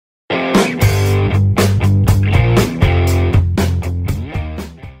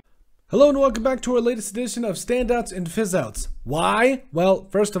Hello and welcome back to our latest edition of Standouts and Fizzouts. Why? Well,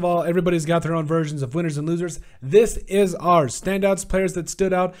 first of all, everybody's got their own versions of winners and losers. This is ours. Standouts, players that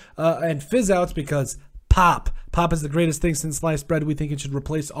stood out, and Fizzouts because pop. Pop is the greatest thing since sliced bread. We think it should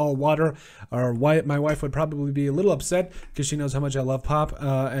replace all water. My wife would probably be a little upset because she knows how much I love pop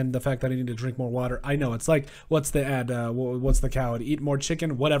and the fact that I need to drink more water. I know, it's like, what's the ad? What's the cow? Eat more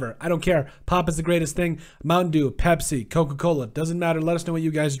chicken? Whatever. I don't care. Pop is the greatest thing. Mountain Dew, Pepsi, Coca-Cola. Doesn't matter. Let us know what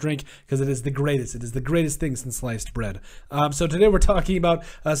you guys drink because it is the greatest. It is the greatest thing since sliced bread. So today we're talking about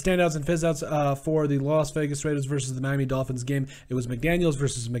standouts and fizzouts for the Las Vegas Raiders versus the Miami Dolphins game. It was McDaniels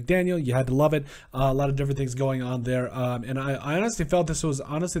versus McDaniel. You had to love it. A lot of different things going on there, and I honestly felt this was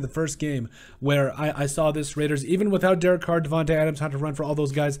honestly the first game where I saw this Raiders, even without Derek Carr, Devontae Adams had to run for all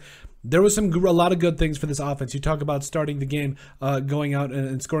those guys. There was a lot of good things for this offense. You talk about starting the game, going out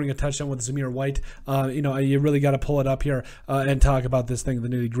and scoring a touchdown with Zamir White. You really got to pull it up here and talk about this thing, the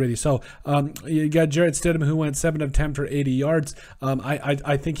nitty gritty. So you got Jarrett Stidham, who went 7 of 10 for 80 yards.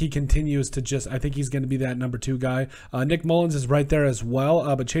 I think he continues to I think he's going to be that number 2 guy. Nick Mullins is right there as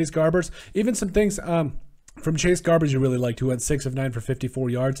well, but Chase Garbers, even some things from Chase Garbers you really liked, who went 6 of 9 for 54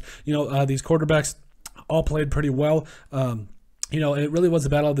 yards. These quarterbacks all played pretty well. It really was a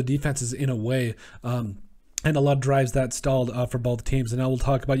battle of the defenses in a way, and a lot of drives that stalled for both teams. And now we'll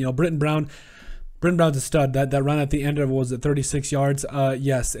talk about, Britton Brown. Britton Brown's a stud. That run at the end of it was at 36 yards.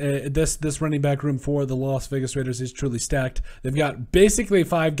 Yes, this running back room for the Las Vegas Raiders is truly stacked. They've got basically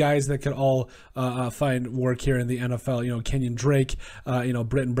 5 guys that could all find work here in the NFL. Kenyon Drake,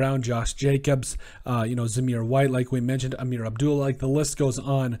 Britton Brown, Josh Jacobs, Zamir White, like we mentioned, Amir Abdullah. Like the list goes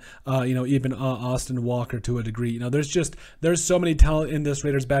on. Even Austin Walker to a degree. There's so many talent in this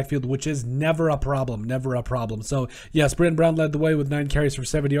Raiders backfield, which is never a problem. Never a problem. So yes, Britton Brown led the way with 9 carries for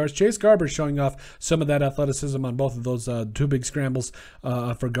 70 yards. Chase Garber showing off some of that athleticism on both of those 2 big scrambles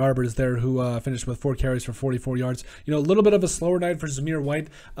for Garbers there, who finished with 4 carries for 44 yards. A little bit of a slower night for Zamir White.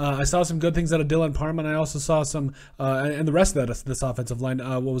 I saw some good things out of Dylan Parham, and I also saw some, and the rest of this offensive line.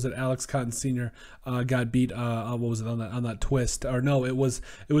 Alex Cotton Sr. Got beat. On that twist? Or no, it was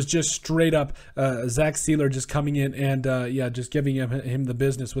just straight up Zach Sealer just coming in and just giving him the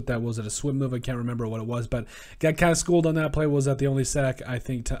business with that. Was it a swim move? I can't remember what it was, but got kind of schooled on that play. Was that the only sack I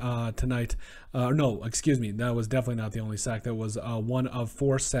think tonight? No, excuse me. That was definitely not the only sack. That was 1 of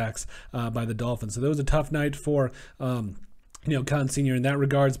 4 sacks by the Dolphins. So that was a tough night for Cotton Sr. in that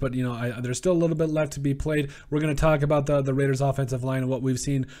regards, but there's still a little bit left to be played. We're going to talk about the Raiders offensive line and what we've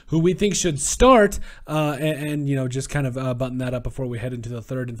seen, who we think should start, and just kind of button that up before we head into the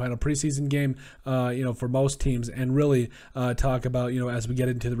third and final preseason game, for most teams, and really talk about, as we get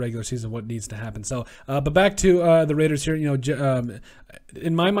into the regular season, what needs to happen. So, but back to the Raiders here.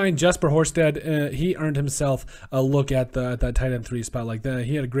 In my mind, Jesper Horsted, he earned himself a look at that tight end 3 spot. Like that,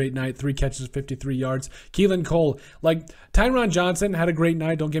 he had a great night, 3 catches, 53 yards. Keelan Cole, like Tyron Johnson, had a great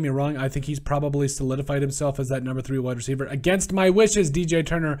night. Don't get me wrong. I think he's probably solidified himself as that number 3 wide receiver. Against my wishes, DJ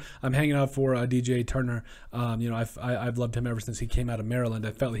Turner. I'm hanging out for DJ Turner. I've loved him ever since he came out of Maryland.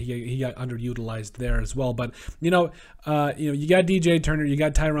 I felt he got underutilized there as well. But you got DJ Turner, you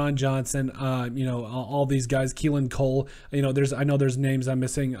got Tyron Johnson. All these guys. Keelan Cole. I know there's names I'm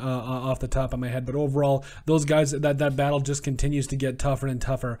missing off the top of my head, but overall, those guys, that battle just continues to get tougher and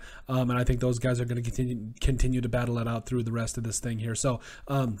tougher, and I think those guys are going to continue to battle it out through the rest of this thing here. So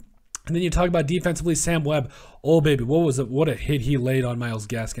and then you talk about defensively, Sam Webb. Oh baby, what a hit he laid on Myles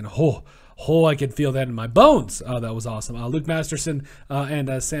Gaskin. I could feel that in my bones. That was awesome. Luke Masterson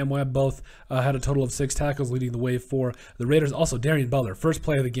and Sam Webb both had a total of 6 tackles, leading the way for the Raiders. Also, Darian Butler, first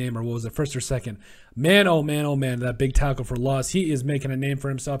play of the game, or what was it, first or second? Man, oh man, that big tackle for loss. He is making a name for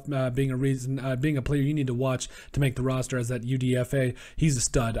himself, being a player you need to watch to make the roster as that UDFA. He's a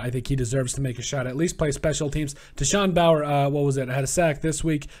stud. I think he deserves to make a shot, at least play special teams. Deshaun Bauer, had a sack this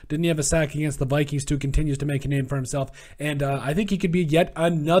week. Didn't he have a sack against the Vikings too? Continues to make a name for himself, and I think he could be yet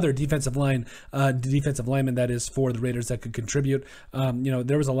another defensive lineman that is for the Raiders that could contribute.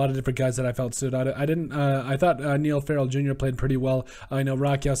 There was a lot of different guys that I felt stood out. I thought Neil Farrell Jr. played pretty well. I know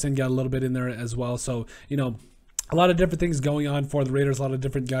Rock Ya-Sin got a little bit in there as well. So, a lot of different things going on for the Raiders, a lot of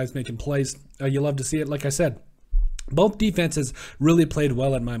different guys making plays. You love to see it. Like I said, both defenses really played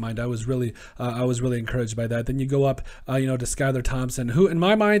well in my mind. I was really encouraged by that. Then you go up, to Skylar Thompson, who in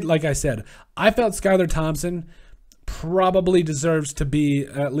my mind, like I said, I felt Skylar Thompson probably deserves to be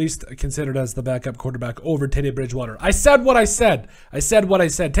at least considered as the backup quarterback over Teddy Bridgewater. I said what I said.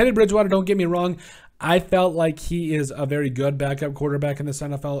 Teddy Bridgewater, don't get me wrong. I felt like he is a very good backup quarterback in this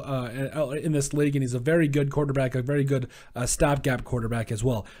NFL, in this league, and he's a very good quarterback, a very good stopgap quarterback as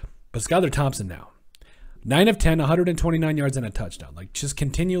well. But Skylar Thompson now. 9 of 10, 129 yards and a touchdown. Like, just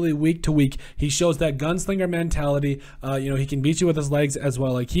continually week to week, he shows that gunslinger mentality. He can beat you with his legs as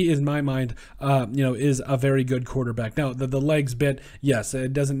well. Like, he, in my mind, is a very good quarterback. Now, the legs bit, yes,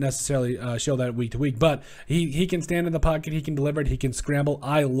 it doesn't necessarily show that week to week, but he can stand in the pocket, he can deliver it, he can scramble.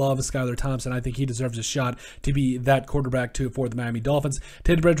 I love Skylar Thompson. I think he deserves a shot to be that quarterback too for the Miami Dolphins.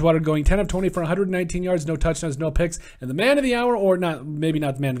 Teddy Bridgewater going 10 of 20 for 119 yards, no touchdowns, no picks, and the man of the hour, or not, maybe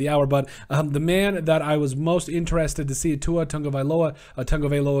not the man of the hour, but the man that I was most interested to see, Tua Tagovailoa,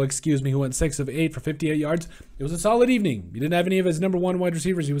 who went 6 of 8 for 58 yards. It was a solid evening. He didn't have any of his number one wide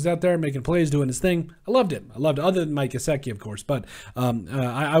receivers. He was out there making plays, doing his thing. I loved it. Other than Mike Gesicki, of course. But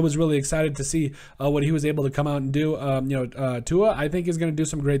I was really excited to see what he was able to come out and do. Tua, I think, is going to do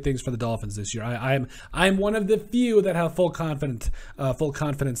some great things for the Dolphins this year. I'm one of the few that have full confidence.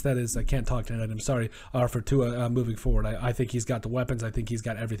 That is, I can't talk tonight. I'm sorry for Tua moving forward. I think he's got the weapons. I think he's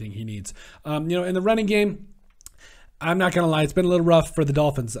got everything he needs. In the running game, I'm not going to lie, it's been a little rough for the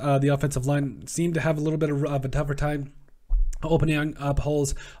Dolphins. The offensive line seemed to have a little bit of a tougher time opening up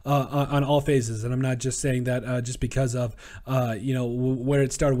holes on all phases, and I'm not just saying that just because of where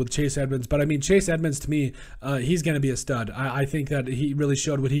it started with Chase Edmonds, but I mean, Chase Edmonds, to me, he's going to be a stud. I think that he really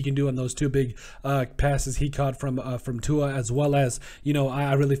showed what he can do on those two big passes he caught from Tua, as well as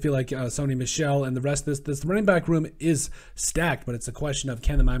I really feel like Sony Michel and the rest of this running back room is stacked, but it's a question of,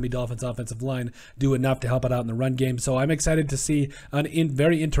 can the Miami Dolphins offensive line do enough to help it out in the run game? So I'm excited to see,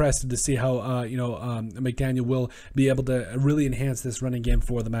 very interested to see how McDaniel will be able to really enhance this running game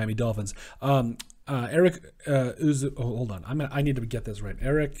for the Miami Dolphins. Eric hold on, I need to get this right.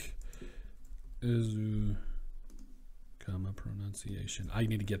 Eric Uzu, pronunciation. I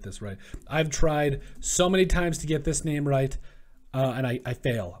need to get this right. I've tried so many times to get this name right, and I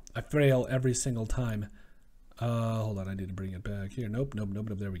fail. I fail every single time. Hold on, I need to bring it back here. Nope.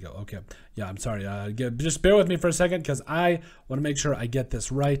 There we go. Okay. Yeah, I'm sorry. Just bear with me for a second, because I want to make sure I get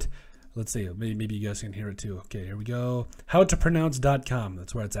this right. Let's see. Maybe you guys can hear it too. Okay, here we go. Howtopronounce.com.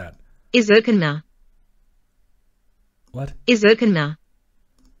 That's where it's at. Izukana. What? Izukana.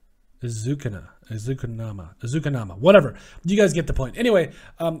 Izukanama, whatever. You guys get the point. Anyway,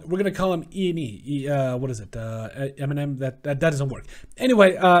 we're gonna call him E&E. What is it? Eminem. That doesn't work.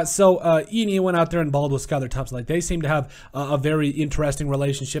 Anyway, so E&E went out there and balled with Skylar Thompson. Like, they seem to have a very interesting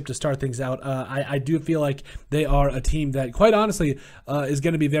relationship to start things out. I do feel like they are a team that, quite honestly, is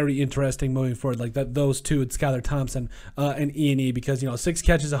going to be very interesting moving forward. Like those two, it's Skylar Thompson and E&E, because 6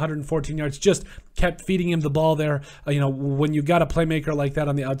 catches, 114 yards, just kept feeding him the ball there. When you got a playmaker like that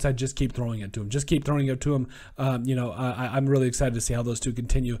on the outside, just keep throwing it to him. Just keep throwing it to him. I'm really excited to see how those two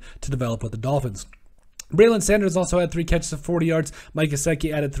continue to develop with the Dolphins. Braylon Sanders also had 3 catches of 40 yards. Mike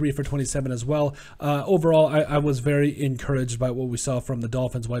Gesicki added 3 for 27 as well. Overall, I was very encouraged by what we saw from the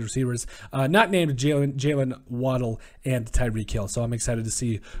Dolphins wide receivers, not named Jalen Waddle and Tyreek Hill. So I'm excited to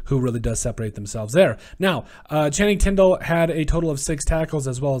see who really does separate themselves there. Now, Channing Tindall had a total of 6 tackles,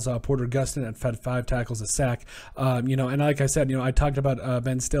 as well as Porter Gustin had 5 tackles, a sack. And like I said, I talked about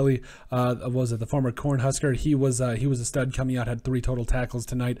Ben Stilley, was it the former Cornhusker? He was a stud coming out, had 3 total tackles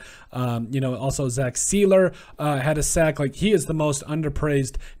tonight. Also Zach Sealer had a sack. Like, he is the most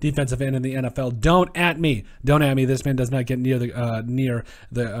underpraised defensive end in the NFL. Don't at me. This man does not get near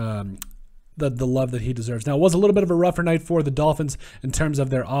the love that he deserves. Now, it was a little bit of a rougher night for the Dolphins in terms of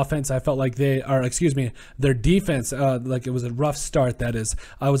their offense. I felt like their defense, like, it was a rough start, that is.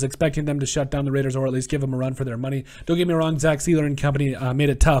 I was expecting them to shut down the Raiders, or at least give them a run for their money. Don't get me wrong, Zach Sealer and company made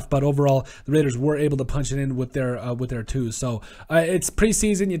it tough, but overall, the Raiders were able to punch it in with their twos. So it's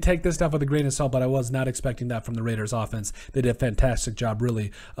preseason. You take this stuff with a grain of salt, but I was not expecting that from the Raiders offense. They did a fantastic job,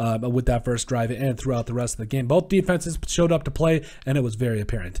 really, with that first drive and throughout the rest of the game. Both defenses showed up to play, and it was very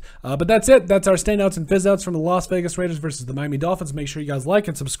apparent. But that's it. That's our standouts and fizzouts from the Las Vegas Raiders versus the Miami Dolphins. Make sure you guys like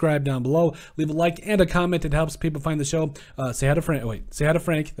and subscribe down below. Leave a like and a comment. It helps people find the show. Say hi to Frank. Say hi to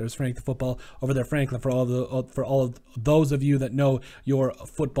Frank. There's Frank the football over there, Franklin, for all of those of you that know your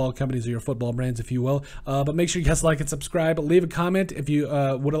football companies or your football brands, if you will. But make sure you guys like and subscribe. Leave a comment if you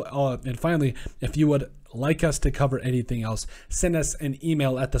would. And finally, if you would like us to cover anything else, send us an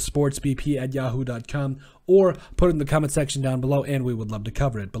email at thesportsbp@yahoo.com, or put it in the comment section down below, and we would love to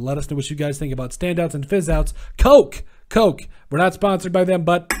cover it. But let us know what you guys think about standouts and fizzouts. Coke. We're not sponsored by them,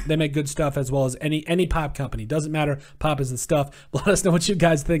 but they make good stuff, as well as any pop company. Doesn't matter. Pop is the stuff. Let us know what you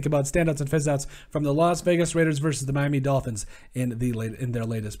guys think about standouts and fizzouts from the Las Vegas Raiders versus the Miami Dolphins in their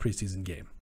latest preseason game.